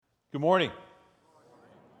Good morning.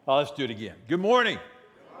 Oh, let's do it again. Good morning.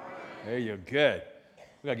 There you go. Good.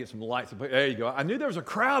 We got to get some lights. There you go. I knew there was a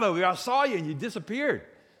crowd over there. I saw you and you disappeared.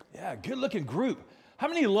 Yeah, good looking group. How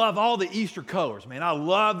many love all the Easter colors? Man, I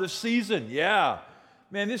love the season. Yeah.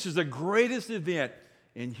 Man, this is the greatest event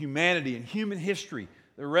in humanity and human history,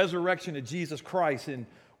 the resurrection of Jesus Christ. And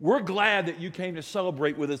we're glad that you came to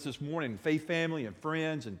celebrate with us this morning. Faith family and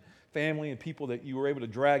friends and family and people that you were able to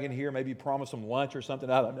drag in here, maybe promise them lunch or something,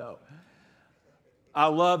 I don't know. I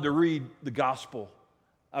love to read the gospel.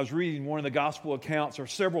 I was reading one of the gospel accounts, or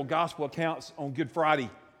several gospel accounts on Good Friday,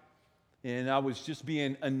 and I was just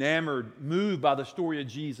being enamored, moved by the story of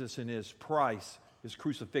Jesus and his price, his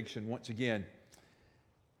crucifixion once again.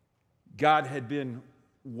 God had been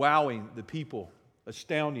wowing the people,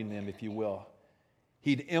 astounding them, if you will.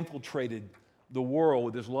 He'd infiltrated the world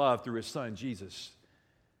with his love through his son, Jesus.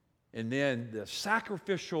 And then the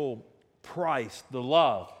sacrificial price, the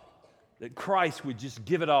love, that Christ would just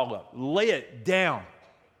give it all up, lay it down,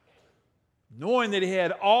 knowing that he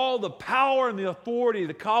had all the power and the authority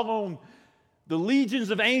to call on the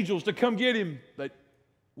legions of angels to come get him, but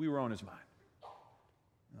we were on his mind.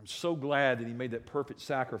 I'm so glad that he made that perfect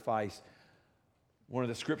sacrifice. One of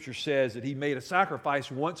the scriptures says that he made a sacrifice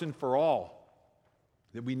once and for all,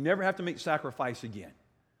 that we never have to make sacrifice again.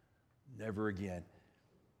 Never again.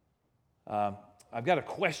 I've got a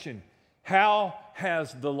question. How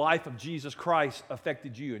has the life of Jesus Christ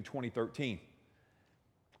affected you in 2013?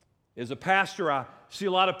 As a pastor, I see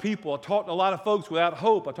a lot of people. I talk to a lot of folks without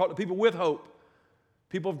hope. I talk to people with hope.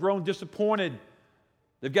 People have grown disappointed.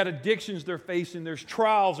 They've got addictions they're facing. There's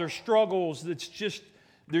trials, there's struggles. It's just,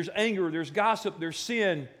 there's anger, there's gossip, there's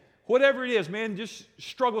sin. Whatever it is, man, just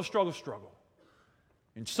struggle.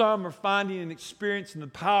 And some are finding and experiencing the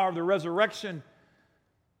power of the resurrection.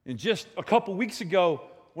 And just a couple weeks ago,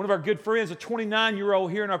 one of our good friends, a 29-year-old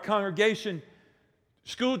here in our congregation,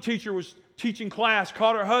 school teacher was teaching class,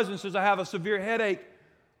 called her husband, says, I have a severe headache.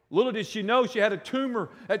 Little did she know she had a tumor.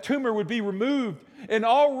 That tumor would be removed. And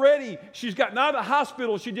already she's gotten out of the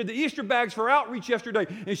hospital. She did the Easter bags for outreach yesterday.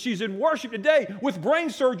 And she's in worship today with brain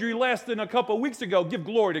surgery less than a couple of weeks ago. Give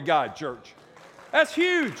glory to God, church. That's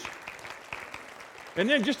huge. And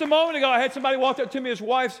then just a moment ago, I had somebody walk up to me. His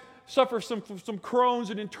wife suffers some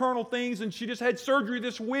Crohn's and internal things, and she just had surgery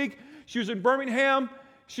this week. She was in Birmingham.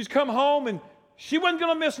 She's come home, and she wasn't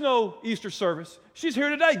going to miss no Easter service. She's here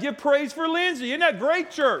today. Give praise for Lindsay. Isn't that great,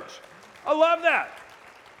 church? I love that.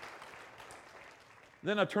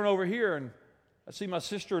 Then I turn over here, and I see my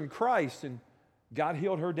sister in Christ, and God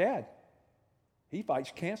healed her dad. He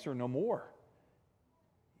fights cancer no more.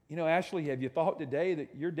 You know, Ashley, have you thought today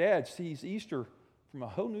that your dad sees Easter from a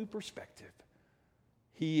whole new perspective?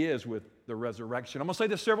 He is with the resurrection. I'm going to say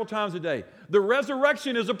this several times a day. The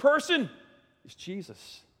resurrection is a person. It's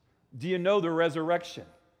Jesus. Do you know the resurrection?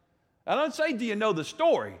 I don't say, do you know the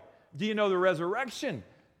story? Do you know the resurrection?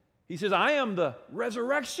 He says, I am the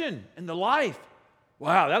resurrection and the life.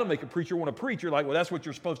 Wow, that'll make a preacher want to preach. You're like, well, that's what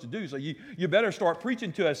you're supposed to do. So you better start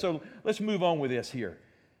preaching to us. So let's move on with this here.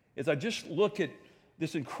 As I just look at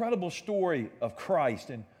this incredible story of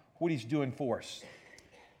Christ and what he's doing for us.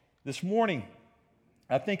 This morning,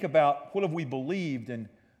 I think about what have we believed and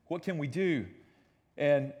what can we do?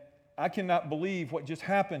 And I cannot believe what just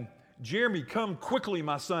happened. Jeremy, come quickly,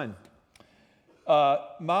 my son.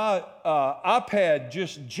 My iPad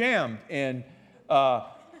just jammed, and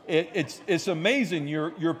it's amazing.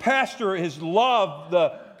 Your pastor has loved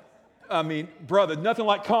brother, nothing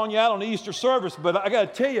like calling you out on the Easter service, but I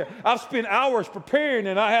got to tell you, I've spent hours preparing,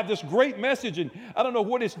 and I have this great message, and I don't know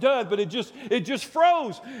what it's done, but it just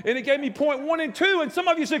froze, and it gave me point 1 and 2, and some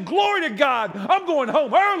of you said, glory to God, I'm going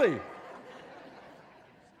home early.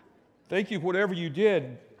 Thank you, whatever you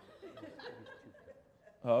did.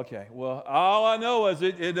 Okay, well, all I know is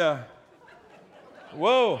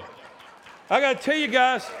whoa. I got to tell you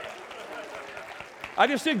guys, I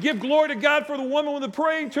just said, give glory to God for the woman with the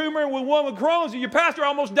praying tumor and with the woman with Crohn's, and your pastor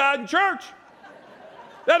almost died in church.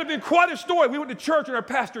 That would have been quite a story. We went to church, and our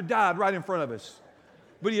pastor died right in front of us.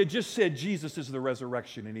 But he had just said Jesus is the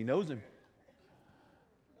resurrection, and he knows him.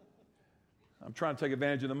 I'm trying to take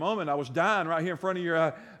advantage of the moment. I was dying right here in front of you.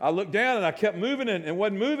 I looked down, and I kept moving and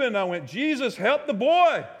wasn't moving, and I went, Jesus, help the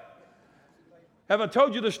boy. Have I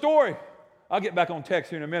told you the story? I'll get back on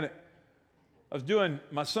text here in a minute. I was doing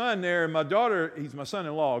my son there, and my daughter, he's my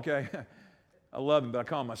son-in-law, okay? I love him, but I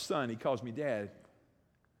call him my son. He calls me dad.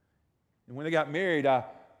 And when they got married, I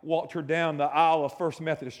walked her down the aisle of First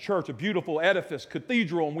Methodist Church, a beautiful edifice,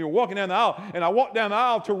 cathedral, and we were walking down the aisle, and I walked down the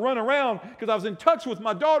aisle to run around because I was in touch with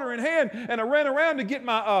my daughter in hand, and I ran around to get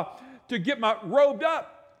my robed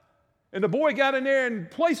up. And the boy got in there, and the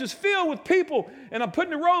place is filled with people, and I'm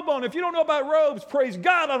putting the robe on. If you don't know about robes, praise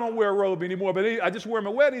God, I don't wear a robe anymore, but I just wear my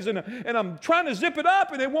weddings, and I'm trying to zip it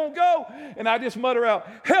up, and it won't go. And I just mutter out,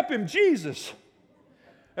 help him, Jesus.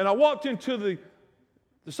 And I walked into the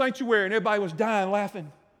sanctuary, and everybody was dying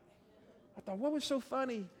laughing. I thought, what was so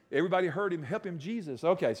funny? Everybody heard him, help him, Jesus.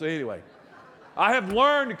 Okay, so anyway. I have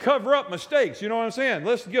learned to cover up mistakes. You know what I'm saying?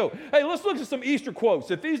 Let's go. Hey, let's look at some Easter quotes.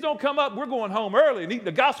 If these don't come up, we're going home early and eating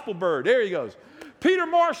the gospel bird. There he goes. Peter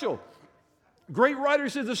Marshall, great writer,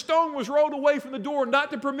 says the stone was rolled away from the door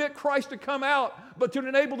not to permit Christ to come out, but to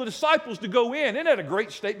enable the disciples to go in. Isn't that a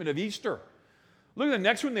great statement of Easter? Look at the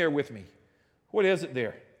next one there with me. What is it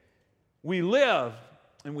there? We live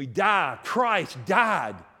and we die. Christ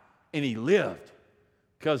died and he lived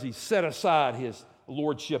because he set aside his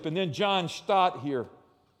lordship. And then John Stott here,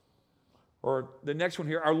 or the next one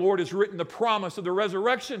here, our Lord has written the promise of the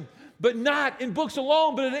resurrection, but not in books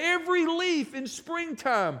alone, but in every leaf in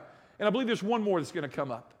springtime. And I believe there's one more that's going to come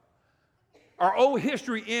up. Our old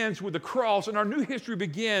history ends with the cross, and our new history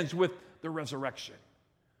begins with the resurrection.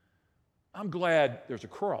 I'm glad there's a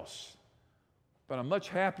cross, but I'm much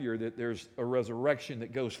happier that there's a resurrection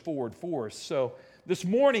that goes forward for us. So this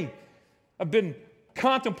morning, I've been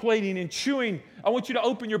contemplating and chewing. I want you to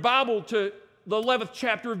open your Bible to the 11th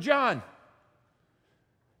chapter of John.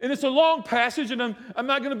 And it's a long passage, and I'm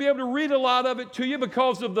not going to be able to read a lot of it to you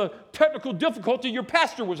because of the technical difficulty your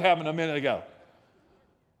pastor was having a minute ago.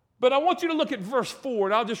 But I want you to look at verse 4,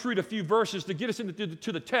 and I'll just read a few verses to get us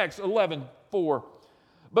into the text, 11:4.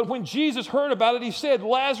 But when Jesus heard about it, he said,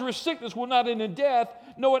 Lazarus' sickness will not end in death.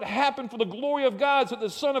 No, it happened for the glory of God, so that the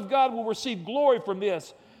Son of God will receive glory from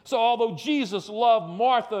this. So although Jesus loved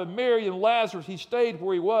Martha, Mary, and Lazarus, he stayed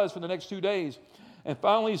where he was for the next 2 days. And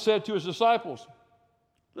finally he said to his disciples,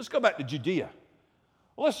 let's go back to Judea.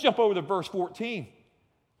 Well, let's jump over to verse 14.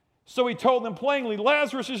 So he told them plainly,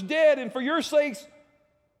 Lazarus is dead, and for your sakes,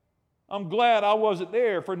 I'm glad I wasn't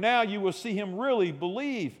there, for now you will see him really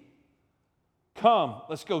believe. Come,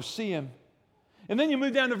 let's go see him. And then you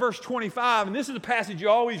move down to verse 25, and this is a passage you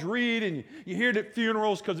always read, and you hear it at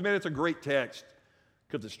funerals because, man, it's a great text.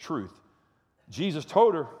 Because it's truth. Jesus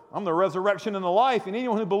told her, I'm the resurrection and the life, and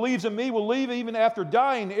anyone who believes in me will live even after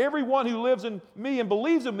dying. Everyone who lives in me and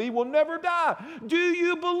believes in me will never die. Do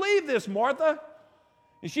you believe this, Martha?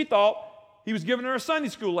 And she thought he was giving her a Sunday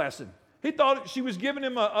school lesson. He thought she was giving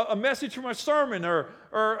him a message from a sermon or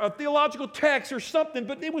a theological text or something,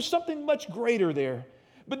 but it was something much greater there.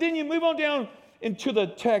 But then you move on down into the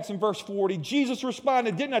text in verse 40. Jesus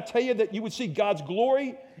responded, didn't I tell you that you would see God's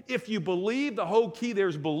glory if you believe? The whole key there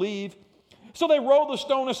is believe. So they rolled the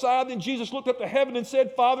stone aside. Then Jesus looked up to heaven and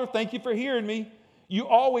said, Father, thank you for hearing me. You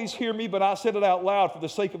always hear me, but I said it out loud for the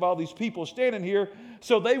sake of all these people standing here,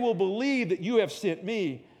 so they will believe that you have sent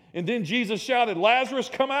me. And then Jesus shouted, Lazarus,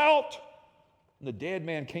 come out. And the dead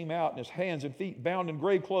man came out, and his hands and feet bound in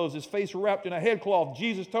grave clothes, his face wrapped in a headcloth.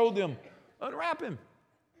 Jesus told them, unwrap him.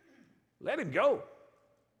 Let him go.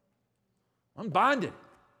 Unbind him.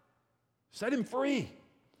 Set him free.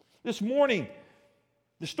 This morning,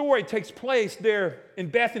 the story takes place there in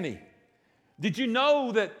Bethany. Did you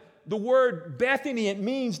know that the word Bethany, it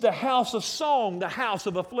means the house of song, the house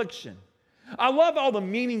of affliction? I love all the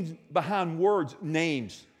meanings behind words,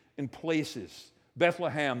 names, and places.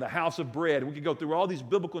 Bethlehem, the house of bread. We could go through all these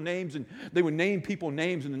biblical names, and they would name people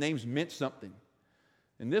names, and the names meant something.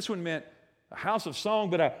 And this one meant a house of song,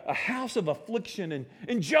 but a house of affliction.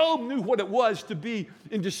 And Job knew what it was to be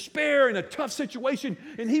in despair in a tough situation,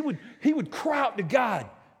 and he would cry out to God,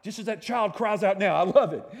 just as that child cries out now. I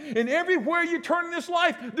love it. And everywhere you turn in this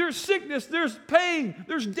life, there's sickness, there's pain,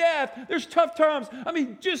 there's death, there's tough times. I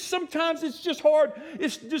mean, just sometimes it's just hard.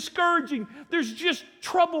 It's discouraging. There's just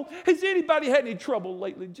trouble. Has anybody had any trouble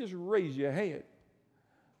lately? Just raise your hand.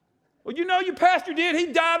 Well, you know your pastor did. He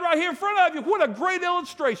died right here in front of you. What a great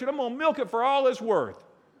illustration. I'm going to milk it for all it's worth.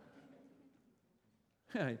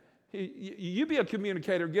 You be a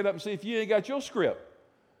communicator. Get up and see if you ain't got your script.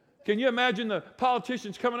 Can you imagine the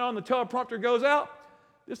politicians coming on, the teleprompter goes out?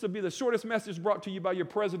 This will be the shortest message brought to you by your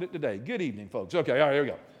president today. Good evening, folks. Okay, all right, here we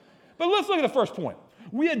go. But let's look at the first point.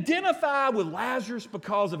 We identify with Lazarus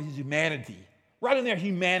because of his humanity. Right in there,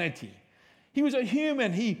 humanity. He was a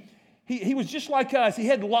human. He was just like us. He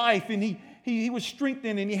had life, and he was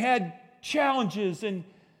strengthened, and he had challenges, and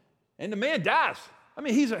the man dies. I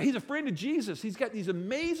mean, he's a friend of Jesus. He's got these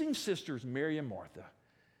amazing sisters, Mary and Martha,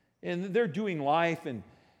 and they're doing life, and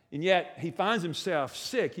yet he finds himself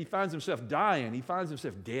sick. He finds himself dying. He finds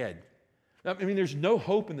himself dead. I mean, there's no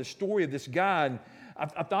hope in the story of this guy, and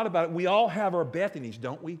I thought about it. We all have our Bethanys,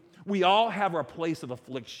 don't we? We all have our place of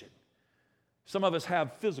affliction. Some of us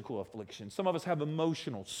have physical affliction. Some of us have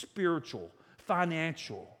emotional, spiritual,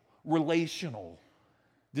 financial, relational.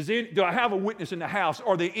 Do I have a witness in the house?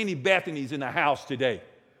 Are there any Bethanies in the house today?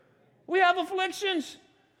 We have afflictions.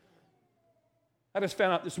 I just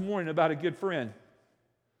found out this morning about a good friend,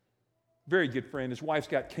 very good friend. His wife's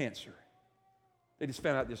got cancer. They just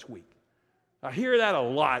found out this week. I hear that a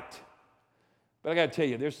lot, but I got to tell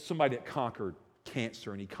you, there's somebody that conquered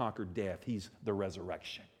cancer and he conquered death. He's the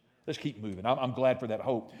resurrection. Let's keep moving. I'm glad for that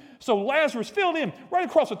hope. So Lazarus, filled in right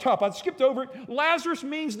across the top. I skipped over it. Lazarus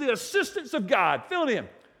means the assistance of God. Fill it in.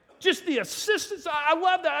 Just the assistance. I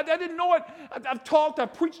love that. I didn't know it.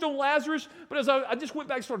 I've preached on Lazarus, but as I just went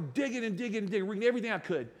back and started digging, reading everything I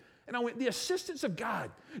could. And I went, the assistance of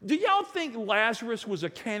God. Do y'all think Lazarus was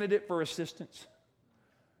a candidate for assistance?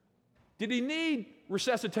 Did he need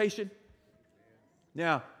resuscitation?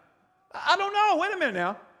 Now, I don't know. Wait a minute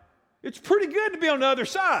now. It's pretty good to be on the other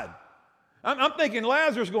side. I'm thinking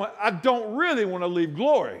Lazarus going, I don't really want to leave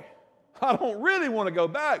glory. I don't really want to go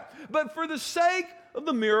back. But for the sake of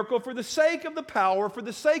the miracle, for the sake of the power, for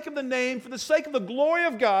the sake of the name, for the sake of the glory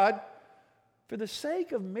of God, for the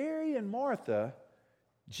sake of Mary and Martha,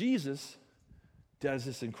 Jesus does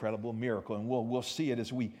this incredible miracle. And we'll see it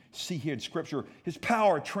as we see here in Scripture. His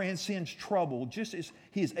power transcends trouble, just as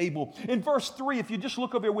he is able. In verse 3, if you just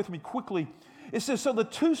look over here with me quickly, it says, so the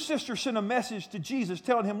two sisters sent a message to Jesus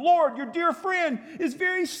telling him, Lord, your dear friend is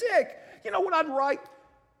very sick. You know what I'd write?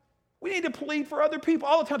 We need to plead for other people.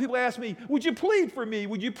 All the time people ask me, would you plead for me?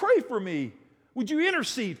 Would you pray for me? Would you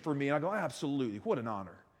intercede for me? And I go, absolutely. What an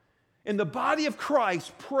honor. And the body of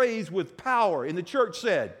Christ prays with power. And the church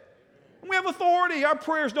said, we have authority. Our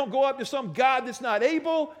prayers don't go up to some God that's not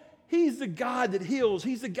able. He's the God that heals.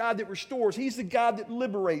 He's the God that restores. He's the God that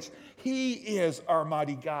liberates. He is our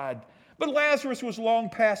mighty God. But Lazarus was long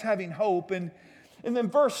past having hope. And then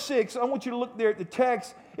verse 6, I want you to look there at the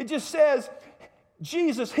text. It just says,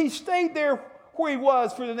 Jesus, he stayed there where he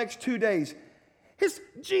was for the next 2 days.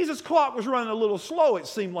 Jesus' clock was running a little slow, it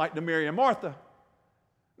seemed like, to Mary and Martha.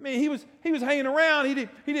 I mean, he was hanging around. He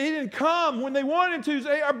didn't come when they wanted to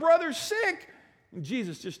say, our brother's sick. And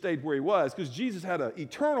Jesus just stayed where he was because Jesus had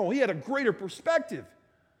he had a greater perspective.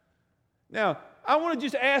 Now, I want to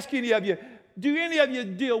just ask any of you, do any of you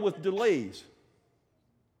deal with delays?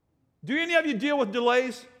 Do any of you deal with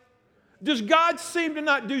delays? Does God seem to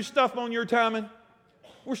not do stuff on your timing?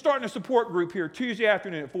 We're starting a support group here Tuesday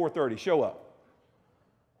afternoon at 4:30. Show up.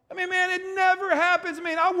 I mean, man, it never happens. I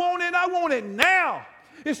mean, I want it now.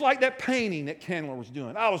 It's like that painting that Candler was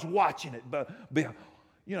doing. I was watching it, but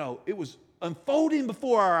it was unfolding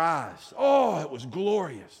before our eyes. Oh, it was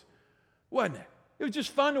glorious, wasn't it? It was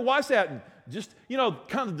just fun to watch that and just,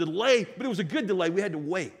 kind of delay, but it was a good delay. We had to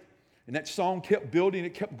wait. And that song kept building,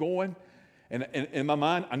 it kept going. And in my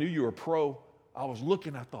mind, I knew you were a pro. I was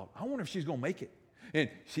looking, I thought, I wonder if she's going to make it. And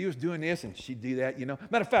she was doing this, and she'd do that,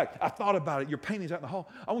 Matter of fact, I thought about it. Your painting's out in the hall.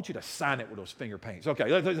 I want you to sign it with those finger paints. Okay,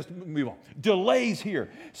 let's move on. Delays here.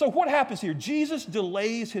 So what happens here? Jesus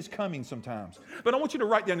delays his coming sometimes. But I want you to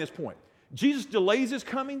write down this point. Jesus delays his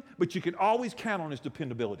coming, but you can always count on his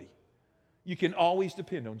dependability. You can always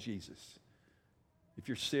depend on Jesus. If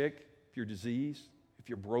you're sick, if you're diseased, if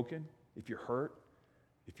you're broken, if you're hurt,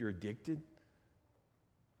 if you're addicted,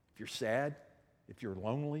 if you're sad, if you're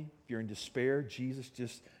lonely, if you're in despair, Jesus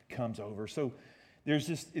just comes over. So there's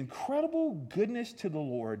this incredible goodness to the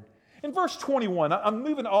Lord. In verse 21, I'm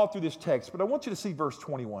moving all through this text, but I want you to see verse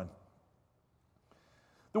 21.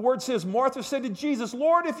 The word says, Martha said to Jesus,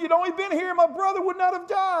 Lord, if you'd only been here, my brother would not have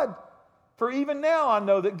died. For even now I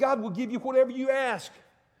know that God will give you whatever you ask.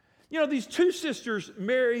 These two sisters,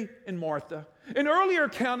 Mary and Martha, an earlier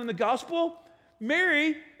account in the gospel,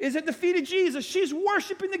 Mary is at the feet of Jesus. She's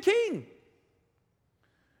worshiping the King.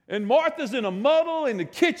 And Martha's in a muddle in the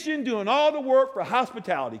kitchen doing all the work for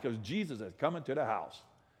hospitality because Jesus is coming to the house.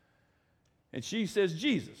 And she says,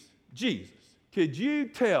 Jesus, could you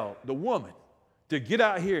tell the woman to get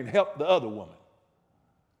out here and help the other woman?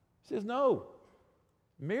 He says, no.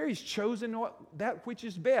 Mary's chosen that which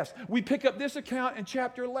is best. We pick up this account in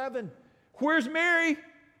chapter 11. Where's Mary?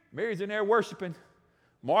 Mary's in there worshiping.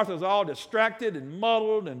 Martha's all distracted and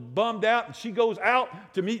muddled and bummed out, and she goes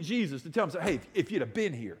out to meet Jesus to tell him, hey, if you'd have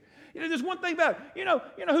been here. There's one thing about it. You know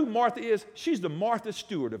who Martha is? She's the Martha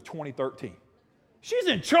Stewart of 2013. She's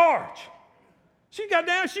in charge. She got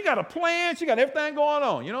a plan. She got everything going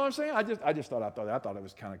on. You know what I'm saying? I thought it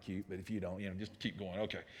was kind of cute, but if you don't, just keep going.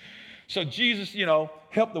 Okay. So Jesus,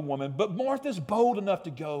 helped the woman, but Martha's bold enough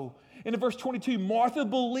to go. And in verse 22, Martha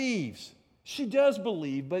believes. She does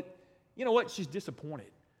believe, but you know what? She's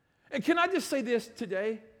disappointed. And can I just say this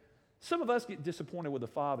today? Some of us get disappointed with the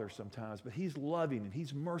Father sometimes, but He's loving and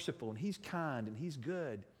He's merciful and He's kind and He's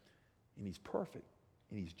good and He's perfect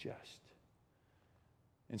and He's just.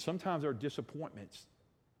 And sometimes our disappointments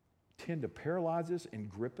tend to paralyze us and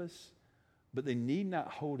grip us, but they need not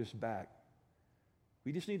hold us back.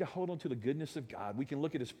 We just need to hold on to the goodness of God. We can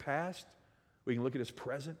look at His past, we can look at His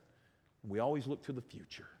present, and we always look to the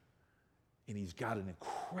future. And He's got an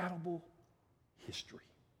incredible history,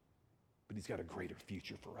 but He's got a greater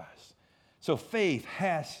future for us. So faith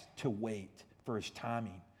has to wait for His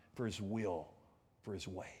timing, for His will, for His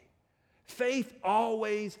way. Faith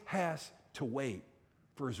always has to wait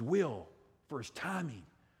for His will, for His timing,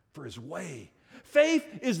 for His way. Faith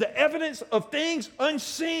is the evidence of things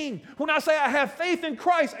unseen. When I say I have faith in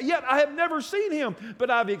Christ, yet I have never seen Him, but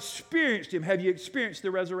I've experienced Him. Have you experienced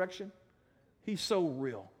the resurrection? He's so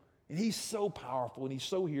real, and He's so powerful, and He's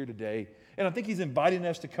so here today. And I think He's inviting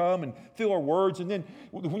us to come and feel our words. And then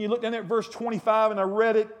when you look down at verse 25, and I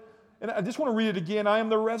read it, and I just want to read it again. I am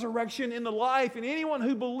the resurrection and the life, and anyone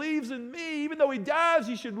who believes in me, even though he dies,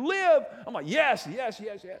 he should live. I'm like, yes, yes,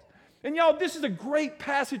 yes, yes. And y'all, this is a great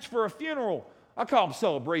passage for a funeral. I call them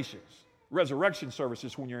celebrations, resurrection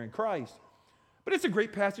services when you're in Christ. But it's a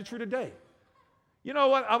great passage for today. You know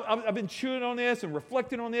what? I've been chewing on this and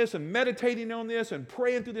reflecting on this and meditating on this and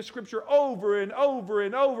praying through this scripture over and over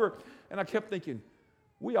and over. And I kept thinking,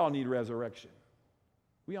 we all need resurrection.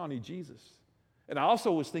 We all need Jesus. And I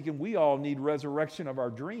also was thinking we all need resurrection of our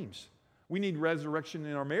dreams. We need resurrection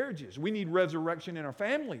in our marriages. We need resurrection in our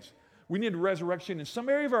families. We need resurrection in some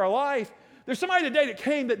area of our life. There's somebody today that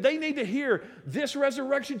came that they need to hear this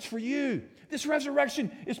resurrection's for you. This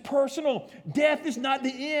resurrection is personal. Death is not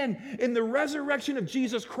the end. And the resurrection of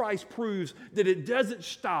Jesus Christ proves that it doesn't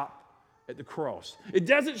stop at the cross. It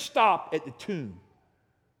doesn't stop at the tomb.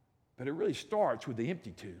 But it really starts with the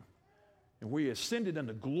empty tomb. And where He ascended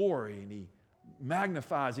unto glory, and He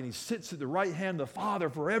magnifies, and He sits at the right hand of the Father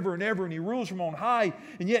forever and ever, and He rules from on high.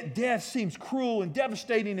 And yet death seems cruel and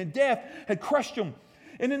devastating, and death had crushed Him.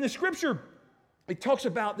 And in the scripture, it talks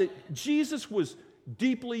about that Jesus was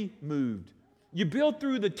deeply moved. You build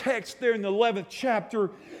through the text there in the 11th chapter.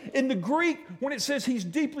 In the Greek, when it says He's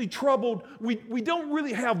deeply troubled, we don't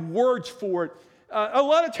really have words for it. A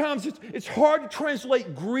lot of times it's hard to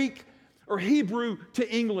translate Greek or Hebrew to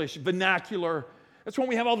English, vernacular. That's when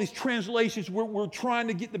we have all these translations where we're trying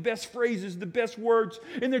to get the best phrases, the best words,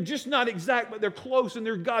 and they're just not exact, but they're close, and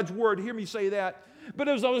they're God's word. Hear me say that. But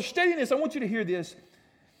as I was studying this, I want you to hear this.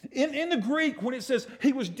 In the Greek, when it says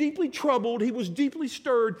He was deeply troubled, He was deeply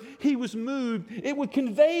stirred, He was moved, it would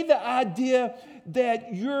convey the idea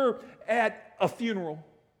that you're at a funeral.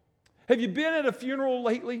 Have you been at a funeral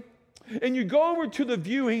lately? And you go over to the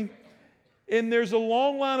viewing, and there's a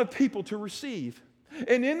long line of people to receive.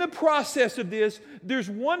 And in the process of this, there's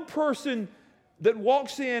one person that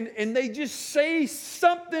walks in, and they just say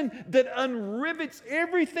something that unrivets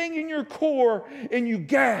everything in your core, and you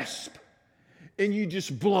gasp. And you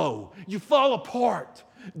just blow. You fall apart.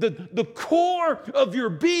 The core of your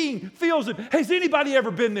being feels it. Has anybody ever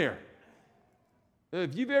been there?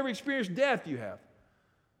 If you've ever experienced death, you have.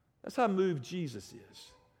 That's how moved Jesus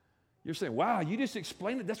is. You're saying, wow, you just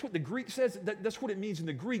explained it. That's what the Greek says. That's what it means in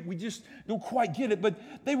the Greek. We just don't quite get it. But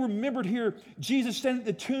they remembered here Jesus standing at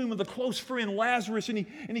the tomb of the close friend Lazarus, and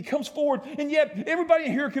he comes forward. And yet everybody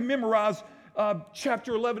in here can memorize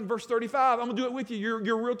chapter 11, verse 35. I'm going to do it with you.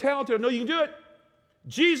 You're real talented. I know you can do it.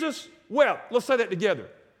 Jesus wept. Let's say that together.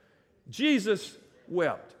 Jesus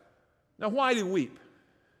wept. Now, why did He weep?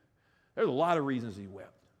 There's a lot of reasons He wept.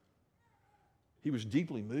 He was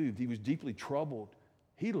deeply moved. He was deeply troubled.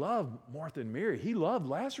 He loved Martha and Mary. He loved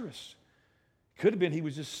Lazarus. Could have been he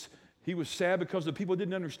was sad because the people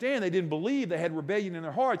didn't understand. They didn't believe. They had rebellion in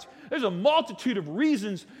their hearts. There's a multitude of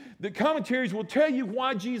reasons that commentaries will tell you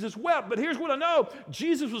why Jesus wept. But here's what I know.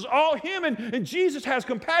 Jesus was all human, and Jesus has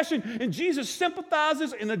compassion, and Jesus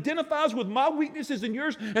sympathizes and identifies with my weaknesses and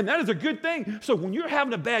yours, and that is a good thing. So when you're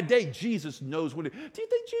having a bad day, Jesus knows what it is. Do you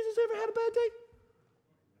think Jesus ever had a bad day?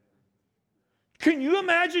 Can you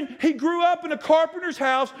imagine? He grew up in a carpenter's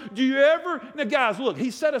house. Do you ever? Now, guys, look, He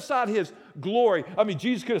set aside His glory. I mean,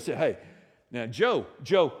 Jesus could have said, hey, now, Joe,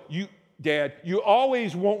 Dad, you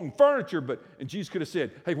always wanting furniture, and Jesus could have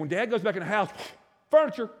said, hey, when Dad goes back in the house,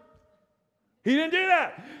 furniture. He didn't do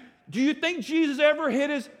that. Do you think Jesus ever hit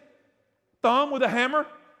His thumb with a hammer?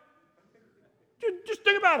 Just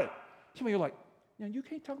think about it. Some of you are like, now, you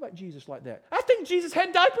can't talk about Jesus like that. I think Jesus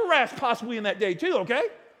had diaper rash possibly in that day too, okay?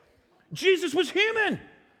 Jesus was human.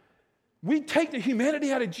 We take the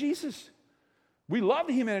humanity out of Jesus. We love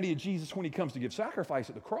the humanity of Jesus when He comes to give sacrifice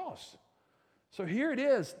at the cross. So here it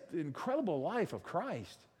is, the incredible life of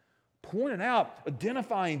Christ. pointing out,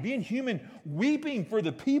 identifying, being human, weeping for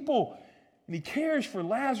the people. And he cares for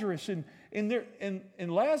Lazarus. And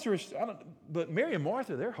Lazarus, but Mary and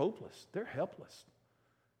Martha, they're hopeless. They're helpless.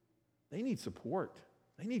 They need support.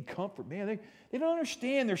 They need comfort. Man, they don't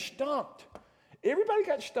understand. They're stumped. Everybody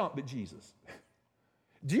got stumped but Jesus.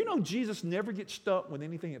 Do you know Jesus never gets stumped with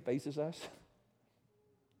anything that faces us?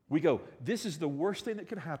 We go, this is the worst thing that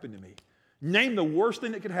could happen to me. Name the worst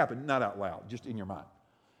thing that could happen, not out loud, just in your mind.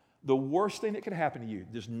 The worst thing that could happen to you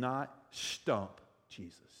does not stump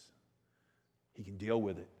Jesus. He can deal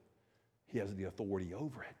with it. He has the authority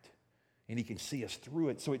over it. And he can see us through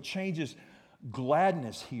it. So it changes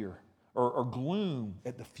gladness here, or gloom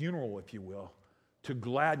at the funeral, if you will, to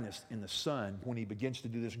gladness in the Son when he begins to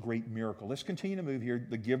do this great miracle. Let's continue to move here.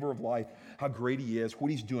 The giver of life, how great he is,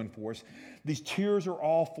 what he's doing for us. These tears are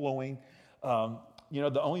all flowing.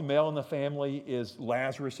 The only male in the family is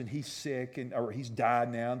Lazarus, and he's sick, or he's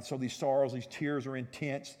died now. And so these sorrows, these tears are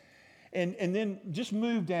intense. And then just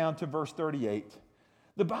move down to verse 38.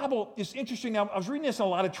 The Bible is interesting. Now, I was reading this in a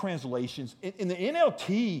lot of translations. In the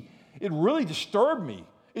NLT, it really disturbed me.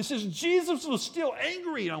 It says, Jesus was still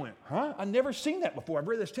angry. And I went, huh? I've never seen that before. I've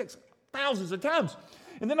read this text thousands of times.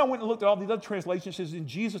 And then I went and looked at all these other translations. It says, and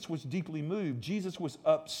Jesus was deeply moved. Jesus was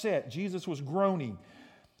upset. Jesus was groaning.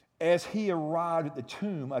 As he arrived at the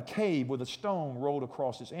tomb, a cave with a stone rolled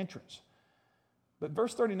across its entrance. But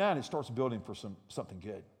verse 39, it starts building for something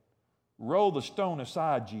good. Roll the stone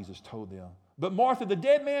aside, Jesus told them. But Martha, the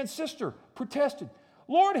dead man's sister, protested.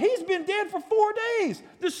 Lord, he's been dead for 4 days.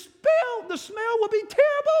 The smell will be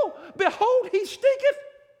terrible. Behold, he stinketh.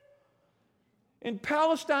 In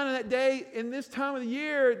Palestine in that day, in this time of the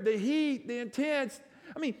year, the heat, the intense.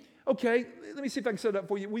 Okay, let me see if I can set it up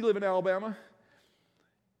for you. We live in Alabama.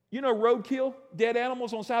 You know roadkill, dead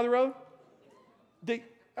animals on the side of the road?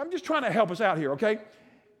 I'm just trying to help us out here, okay?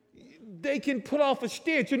 They can put off a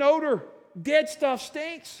stench, an odor. Dead stuff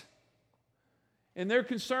stinks. And they're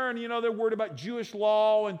concerned, they're worried about Jewish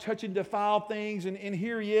law and touching defiled things. And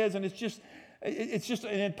here he is, and it's just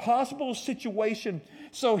an impossible situation.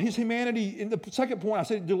 So his humanity, in the second point, I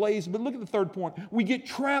said it delays, but look at the third point. We get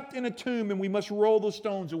trapped in a tomb, and we must roll the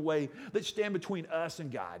stones away that stand between us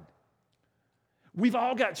and God. We've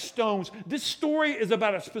all got stones. This story is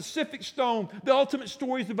about a specific stone. The ultimate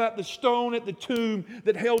story is about the stone at the tomb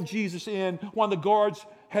that held Jesus in while the guards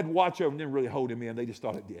had watch over him. Didn't really hold him in. They just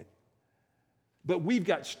thought it did. But we've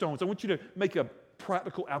got stones. I want you to make a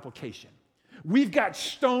practical application. We've got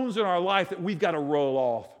stones in our life that we've got to roll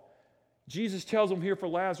off. Jesus tells them here for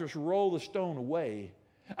Lazarus, roll the stone away.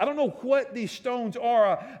 I don't know what these stones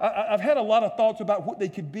are. I've had a lot of thoughts about what they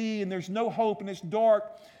could be, and there's no hope, and it's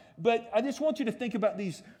dark. But I just want you to think about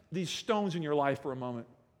these stones in your life for a moment.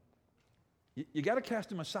 You got to cast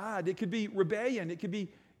them aside. It could be rebellion. It could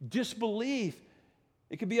be disbelief.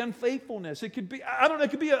 It could be unfaithfulness. It could be, it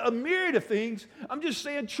could be a myriad of things. I'm just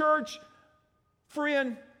saying, church,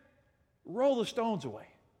 friend, roll the stones away.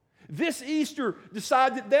 This Easter,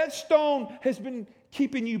 decide that stone has been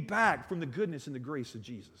keeping you back from the goodness and the grace of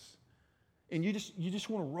Jesus. And you just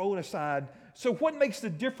want to roll it aside. So what makes the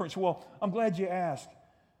difference? Well, I'm glad you asked.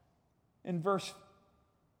 In verse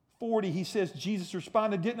 40, he says, Jesus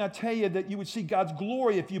responded, didn't I tell you that you would see God's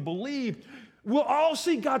glory if you believed? We'll all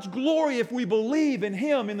see God's glory if we believe in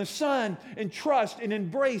him, in the Son, and trust and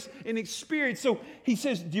embrace and experience. So he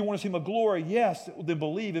says, do you want to see my glory? Yes, then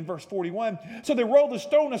believe in verse 41. So they rolled the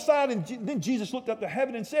stone aside, and then Jesus looked up to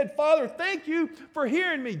heaven and said, Father, thank you for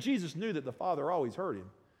hearing me. Jesus knew that the Father always heard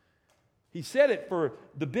him. He said it for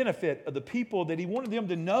the benefit of the people, that he wanted them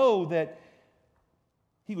to know that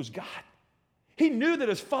he was God. He knew that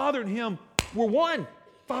his Father and him were one.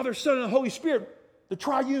 Father, Son, and the Holy Spirit, the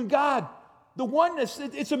triune God. The oneness,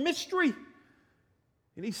 it's a mystery.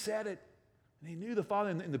 And he said it. And he knew the Father.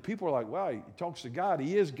 And the people were like, wow, he talks to God.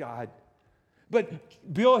 He is God.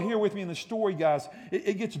 But Bill, here with me in the story, guys,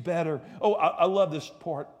 it gets better. Oh, I love this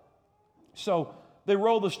part. So they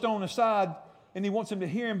roll the stone aside, and he wants them to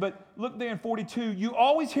hear him. But look there in 42. You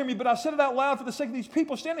always hear me, but I said it out loud for the sake of these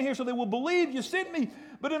people standing here so they will believe you sent me.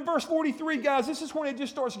 But in verse 43, guys, this is when it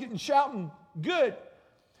just starts getting shouting good.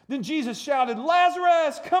 Then Jesus shouted,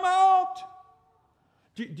 Lazarus, come out.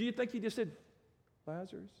 Do you think he just said,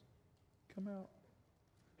 Lazarus, come out?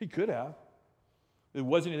 He could have. It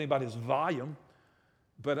wasn't anything about his volume,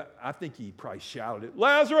 but I think he probably shouted it,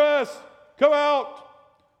 Lazarus, come out,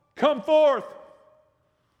 come forth.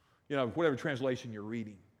 Whatever translation you're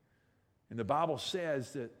reading. And the Bible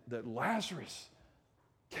says that Lazarus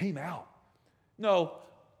came out. No,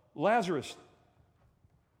 Lazarus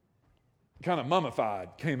kind of mummified,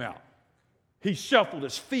 came out. He shuffled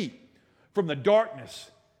his feet from the darkness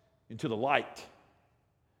into the light.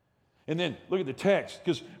 And then look at the text,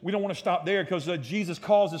 because we don't want to stop there, because Jesus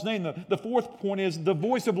calls his name. The fourth point is the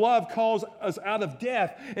voice of love calls us out of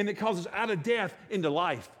death, and it calls us out of death into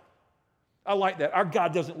life. I like that. Our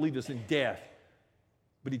God doesn't leave us in death,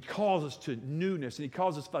 but he calls us to newness, and he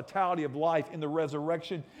calls us vitality of life in the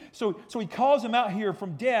resurrection. So he calls him out here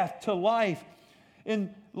from death to life.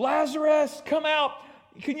 And Lazarus, come out.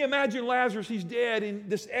 Can you imagine Lazarus? He's dead, and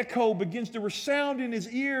this echo begins to resound in his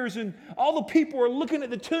ears, and all the people are looking at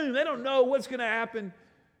the tomb. They don't know what's going to happen.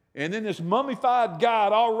 And then this mummified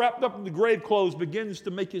God, all wrapped up in the grave clothes, begins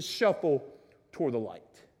to make his shuffle toward the light.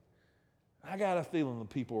 I got a feeling the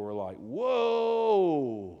people were like,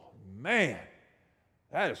 whoa, man,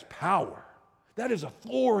 that is power. That is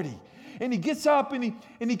authority. And he gets up and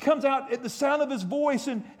he comes out at the sound of his voice,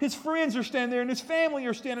 and his friends are standing there, and his family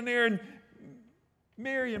are standing there, and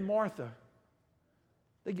Mary and Martha,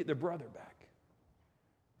 they get their brother back.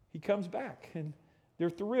 He comes back, and they're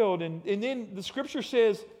thrilled. And then the scripture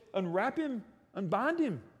says, unwrap him, unbind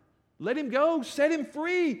him, let him go, set him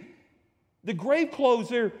free. The grave clothes,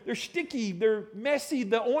 they're sticky, they're messy.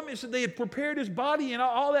 The ointments that they had prepared his body and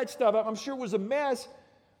all that stuff, I'm sure was a mess.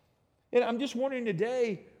 And I'm just wondering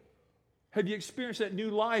today, have you experienced that new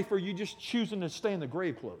life, or are you just choosing to stay in the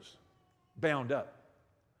grave clothes, bound up?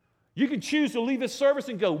 You can choose to leave this service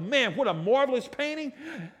and go, man, what a marvelous painting,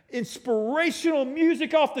 inspirational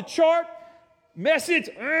music off the chart, message,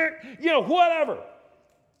 whatever.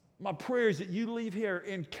 My prayer is that you leave here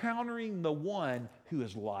encountering the one who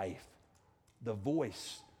is life, the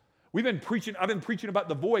voice. I've been preaching about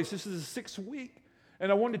the voice. This is the sixth week.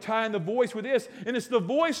 And I wanted to tie in the voice with this. And it's the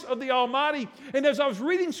voice of the Almighty. And as I was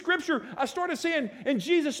reading Scripture, I started saying, and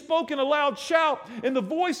Jesus spoke in a loud shout, and the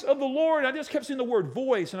voice of the Lord. I just kept seeing the word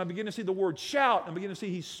voice, and I began to see the word shout, and I began to see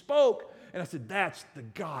he spoke. And I said, that's the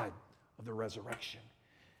God of the resurrection.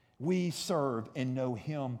 We serve and know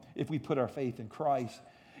him if we put our faith in Christ.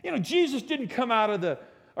 Jesus didn't come out of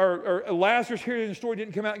or Lazarus here in the story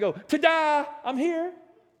didn't come out and go, ta-da, I'm here.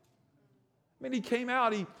 He came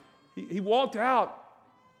out, he walked out,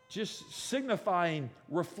 just signifying,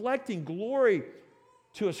 reflecting glory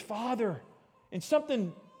to his Father. And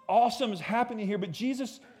something awesome is happening here, but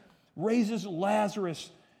Jesus raises Lazarus,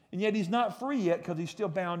 and yet he's not free yet because he's still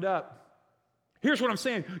bound up. Here's what I'm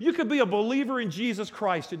saying. You could be a believer in Jesus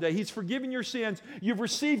Christ today. He's forgiven your sins. You've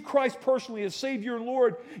received Christ personally as Savior and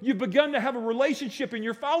Lord. You've begun to have a relationship, and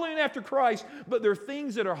you're following after Christ, but there are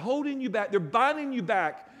things that are holding you back. They're binding you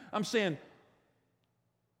back. I'm saying,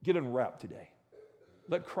 get unwrapped today.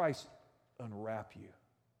 Let Christ unwrap you.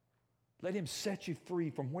 Let him set you free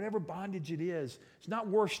from whatever bondage it is. It's not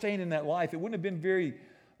worth staying in that life. It wouldn't have been very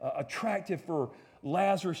attractive for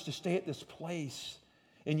Lazarus to stay at this place.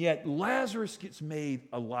 And yet Lazarus gets made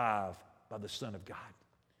alive by the Son of God.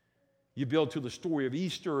 You build to the story of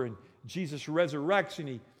Easter, and Jesus resurrects, and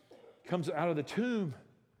he comes out of the tomb.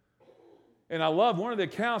 And I love one of the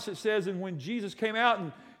accounts that says, and when Jesus came out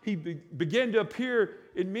and he began to appear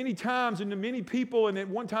in many times and to many people, and at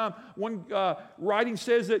one time, one writing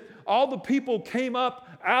says that all the people came up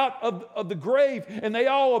out of the grave, and they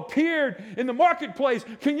all appeared in the marketplace.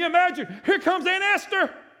 Can you imagine? Here comes Aunt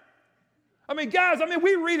Esther. Guys,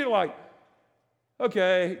 we read it like,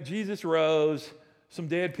 okay, Jesus rose, some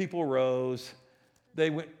dead people rose, they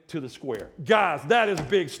went to the square. Guys, that is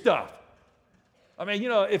big stuff.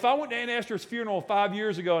 If I went to Aunt Esther's funeral 5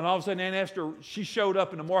 years ago and all of a sudden Aunt Esther, she showed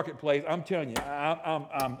up in the marketplace, I'm telling you,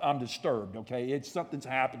 I'm disturbed, okay? Something's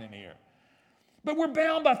happening here. But we're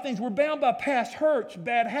bound by things. We're bound by past hurts,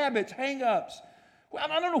 bad habits, hang-ups.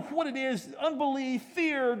 I don't know what it is, unbelief,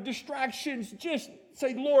 fear, distractions. Just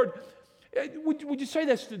say, Lord, would you say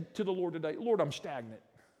this to the Lord today? Lord, I'm stagnant.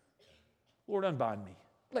 Lord, unbind me.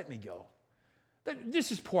 Let me go.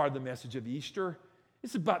 This is part of the message of Easter.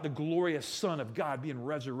 It's about the glorious Son of God being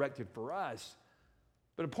resurrected for us.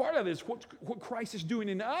 But a part of it is what Christ is doing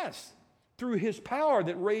in us through his power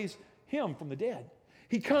that raised him from the dead.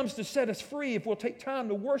 He comes to set us free if we'll take time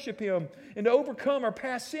to worship him and to overcome our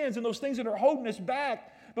past sins and those things that are holding us back.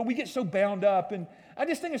 But we get so bound up. And I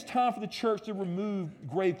just think it's time for the church to remove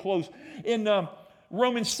grave clothes. In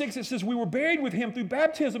Romans 6, it says, we were buried with him through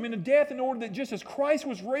baptism into death, in order that just as Christ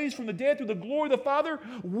was raised from the dead through the glory of the Father,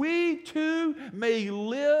 we too may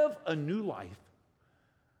live a new life.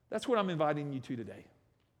 That's what I'm inviting you to today.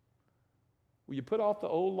 Will you put off the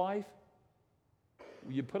old life?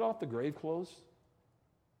 Will you put off the grave clothes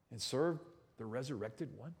and serve the resurrected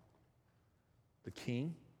one, the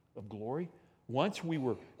King of glory? Once we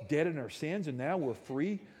were dead in our sins, and now we're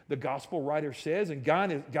free, the gospel writer says, and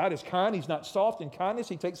God is kind. He's not soft in kindness.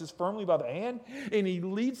 He takes us firmly by the hand, and he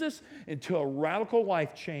leads us into a radical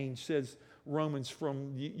life change, says Romans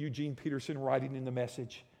from Eugene Peterson writing in the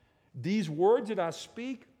Message. These words that I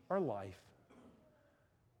speak are life.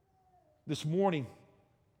 This morning,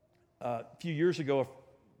 a few years ago, a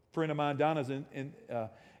friend of mine, Donna's,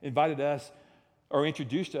 invited us or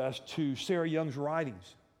introduced us to Sarah Young's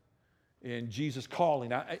writings in Jesus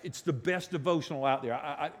Calling. It's the best devotional out there.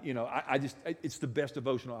 It's the best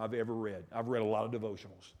devotional I've ever read. I've read a lot of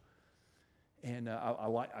devotionals, and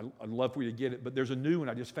I'd love for you to get it. But there's a new one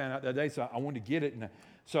I just found out the other day, so I wanted to get it. And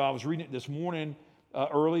so I was reading it this morning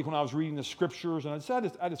early when I was reading the scriptures, and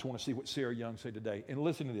I just want to see what Sarah Young said today. And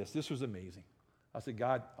listen to this. This was amazing. I said,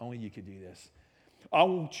 God, only you could do this. I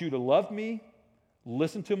want you to love me,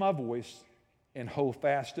 listen to my voice, and hold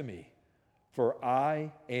fast to me, for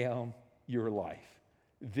I am your life.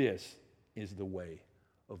 This is the way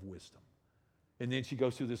of wisdom. And then she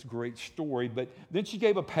goes through this great story, but then she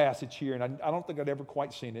gave a passage here, and I don't think I'd ever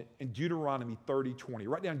quite seen it, in Deuteronomy 30:20.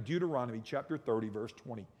 Write down Deuteronomy chapter 30, verse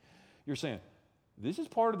 20. You're saying, this is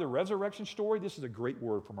part of the resurrection story? This is a great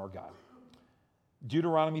word from our God.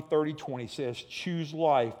 Deuteronomy 30:20 says, choose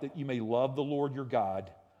life that you may love the Lord your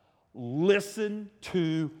God. Listen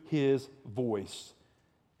to his voice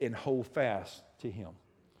and hold fast to him.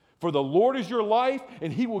 For the Lord is your life,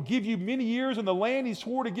 and he will give you many years in the land he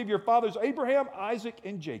swore to give your fathers Abraham, Isaac,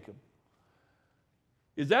 and Jacob.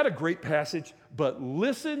 Is that a great passage? But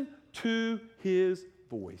listen to his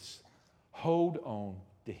voice. Hold on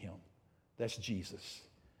to him. That's Jesus.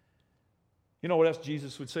 You know what else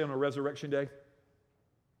Jesus would say on a resurrection day?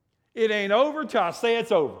 It ain't over till I say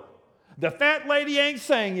it's over. The fat lady ain't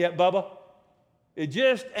sang yet, Bubba. It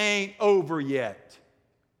just ain't over yet.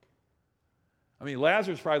 I mean,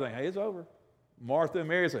 Lazarus probably like, hey, it's over. Martha and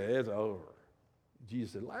Mary said, it's over.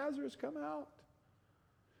 Jesus said, Lazarus, come out.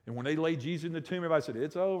 And when they laid Jesus in the tomb, everybody said,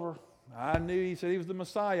 it's over. I knew he said he was the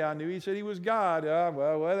Messiah. I knew he said he was God.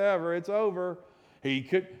 Well, whatever, it's over.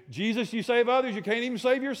 Jesus, you save others, you can't even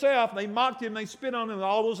save yourself. And they mocked him, they spit on him, and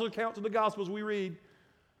all those accounts of the Gospels we read.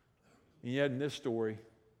 And yet in this story,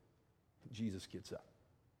 Jesus gets up.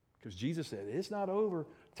 Because Jesus said, it's not over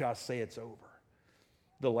till I say it's over.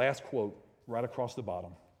 The last quote, right across the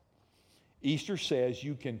bottom. Easter says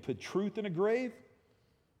you can put truth in a grave,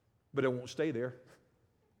 but it won't stay there.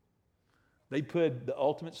 They put the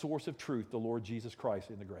ultimate source of truth, the Lord Jesus Christ,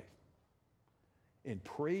 in the grave. And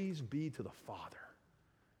praise be to the Father.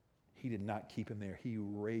 He did not keep him there. He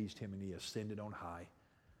raised him and he ascended on high.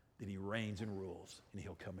 Then he reigns and rules and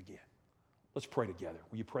he'll come again. Let's pray together.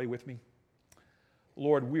 Will you pray with me?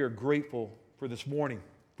 Lord, we are grateful for this morning,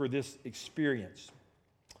 for this experience.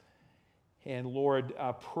 And Lord,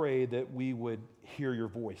 I pray that we would hear your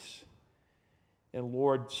voice. And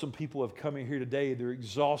Lord, some people have come in here today. They're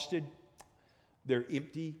exhausted. They're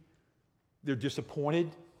empty. They're disappointed.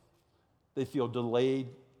 They feel delayed.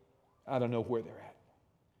 I don't know where they're at.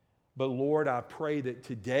 But Lord, I pray that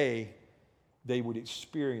today they would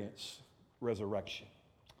experience resurrection.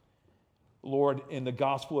 Lord, in the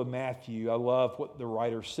Gospel of Matthew, I love what the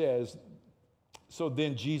writer says. So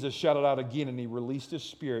then Jesus shouted out again and he released his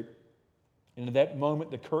spirit. And in that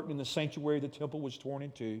moment, the curtain in the sanctuary of the temple was torn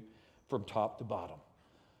in two from top to bottom.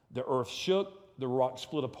 The earth shook, the rocks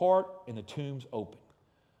split apart, and the tombs opened.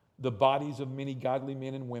 The bodies of many godly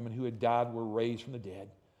men and women who had died were raised from the dead.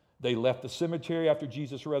 They left the cemetery after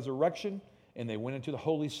Jesus' resurrection, and they went into the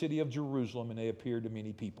holy city of Jerusalem, and they appeared to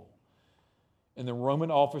many people. And the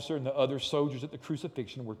Roman officer and the other soldiers at the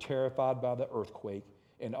crucifixion were terrified by the earthquake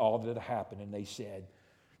and all that had happened, and they said,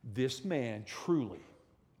 this man truly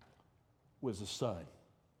was the Son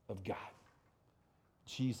of God.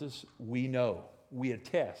 Jesus, we know, we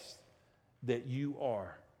attest that you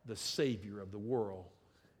are the Savior of the world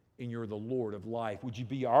and you're the Lord of life. Would you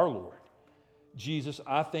be our Lord? Jesus,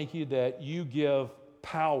 I thank you that you give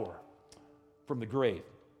power from the grave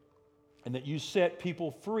and that you set people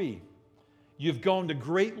free. You've gone to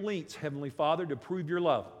great lengths, Heavenly Father, to prove your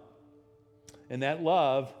love. And that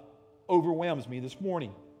love overwhelms me this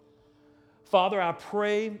morning. Father, I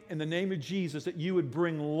pray in the name of Jesus that you would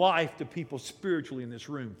bring life to people spiritually in this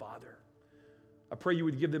room, Father. I pray you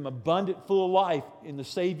would give them abundant, full life in the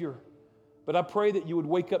Savior. But I pray that you would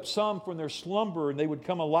wake up some from their slumber and they would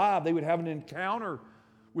come alive. They would have an encounter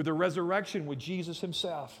with the resurrection with Jesus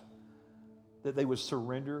himself, that they would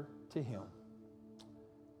surrender to him.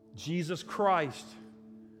 Jesus Christ,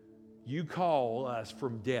 you call us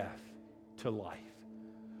from death to life.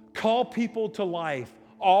 Call people to life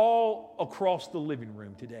all across the living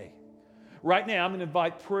room today. Right now, I'm going to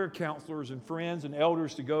invite prayer counselors and friends and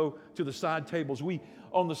elders to go to the side tables.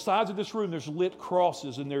 On the sides of this room, there's lit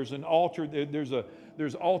crosses, and there's an altar.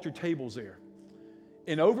 There's altar tables there.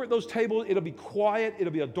 And over at those tables, it'll be quiet.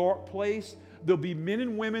 It'll be a dark place. There'll be men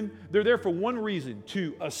and women. They're there for one reason: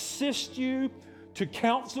 to assist you, to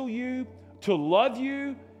counsel you, to love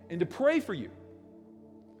you, and to pray for you.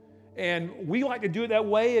 And we like to do it that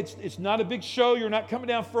way. It's not a big show. You're not coming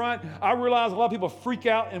down front. I realize a lot of people freak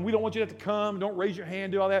out, and we don't want you to have to come. Don't raise your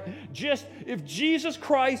hand, do all that. Just if Jesus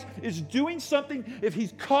Christ is doing something, if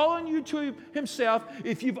he's calling you to himself,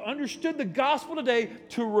 if you've understood the gospel today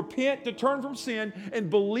to repent, to turn from sin, and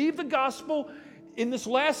believe the gospel, in this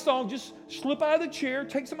last song, just slip out of the chair,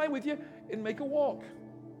 take somebody with you, and make a walk.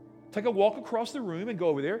 Take a walk across the room and go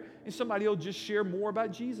over there, and somebody will just share more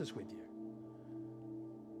about Jesus with you.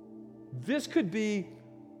 This could be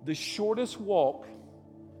the shortest walk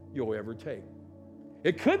you'll ever take.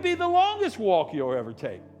 It could be the longest walk you'll ever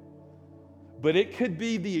take. But it could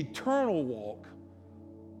be the eternal walk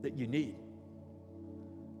that you need.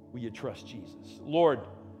 Will you trust Jesus? Lord,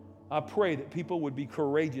 I pray that people would be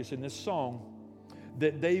courageous in this song,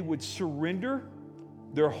 that they would surrender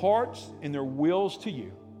their hearts and their wills to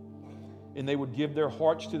you, and they would give their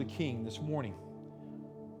hearts to the King this morning.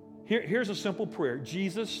 Here's a simple prayer.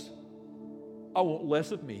 Jesus, I want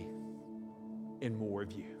less of me and more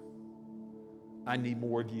of you. I need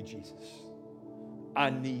more of you, Jesus. I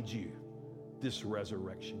need you this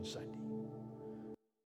Resurrection Sunday.